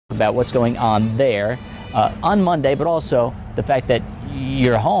about what's going on there on Monday, but also the fact that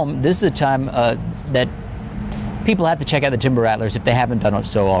you're home. This is a time that people have to check out the Timber Rattlers if they haven't done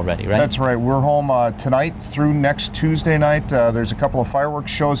so already, right? That's right. We're home tonight through next Tuesday night. There's a couple of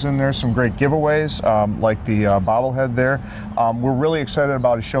fireworks shows in there, some great giveaways, like the Bobblehead there. We're really excited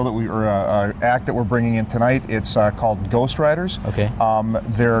about a show that act that we're bringing in tonight. It's called Ghost Riders. Okay.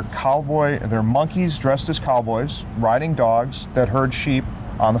 They're monkeys dressed as cowboys, riding dogs that herd sheep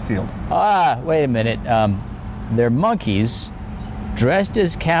on the field. Ah, wait a minute. They're monkeys dressed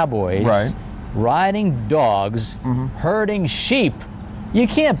as cowboys. Right. Riding dogs, herding sheep. You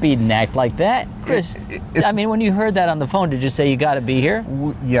can't beat an act like that, Chris. I mean, when you heard that on the phone, did you say you got to be here?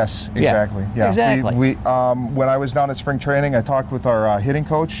 Yes, exactly. Yeah. Exactly. When I was down at spring training, I talked with our hitting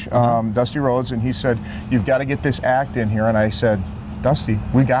coach, Dusty Rhodes, and he said, "You've got to get this act in here." And I said, "Dusty,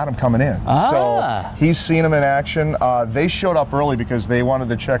 we got him coming in." So he's seen him in action. They showed up early because they wanted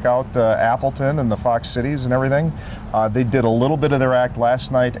to check out Appleton and the Fox Cities and everything. They did a little bit of their act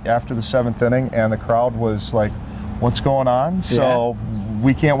last night after the 7th inning, and the crowd was like, "What's going on?" Yeah. So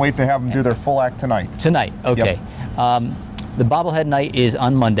we can't wait to have them do their full act tonight. Tonight, okay. Yep. The Bobblehead night is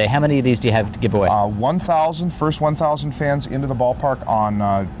on Monday. How many of these do you have to give away? 1,000, first 1,000 fans into the ballpark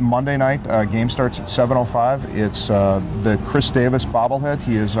on Monday night. Game starts at 7:05. It's the Chris Davis Bobblehead.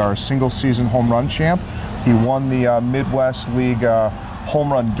 He is our single-season home run champ. He won the Midwest League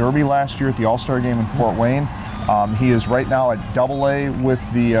Home Run Derby last year at the All-Star Game in Fort Wayne. He is right now at AA with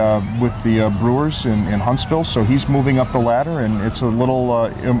the Brewers in Huntsville, so he's moving up the ladder, and it's a little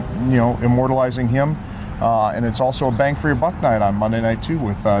immortalizing him. And it's also a bang for your buck night on Monday night too,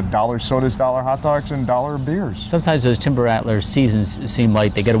 with dollar sodas, dollar hot dogs, and dollar beers. Sometimes those Timber Rattlers seasons seem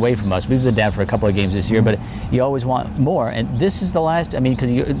like they get away from us. We've been down for a couple of games this year, but you always want more. And this is the last. I mean,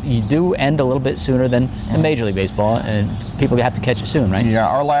 because you do end a little bit sooner than Major League Baseball, and people have to catch it soon, right? Yeah,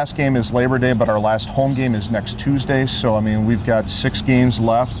 our last game is Labor Day, but our last home game is next Tuesday. So I mean, we've got 6 games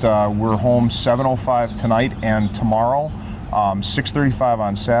left. We're home 7:05 tonight and tomorrow. 6:35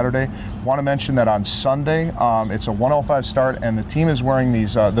 on Saturday. Want to mention that on Sunday, it's a 1:05 start, and the team is wearing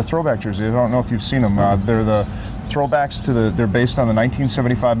these the throwback jerseys. I don't know if you've seen them. They're the throwbacks to they're based on the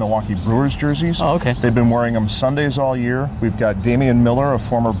 1975 Milwaukee Brewers jerseys. Oh, okay. They've been wearing them Sundays all year. We've got Damian Miller, a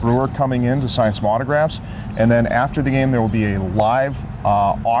former Brewer, coming in to sign some autographs, and then after the game there will be a live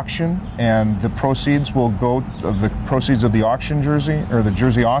auction, and the proceeds will go, the proceeds of the auction jersey, or the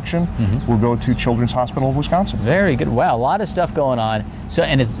jersey auction, will go to Children's Hospital of Wisconsin. Very good. Wow, a lot of stuff going on. So,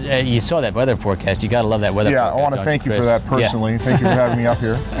 and it's, you saw that weather forecast. You got to love that weather forecast. Yeah, I want to thank you for that personally. Yeah. Thank you for having me up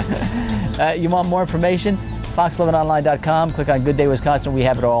here. You want more information? Fox11online.com. Click on Good Day Wisconsin. We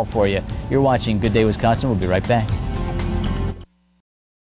have it all for you. You're watching Good Day Wisconsin. We'll be right back.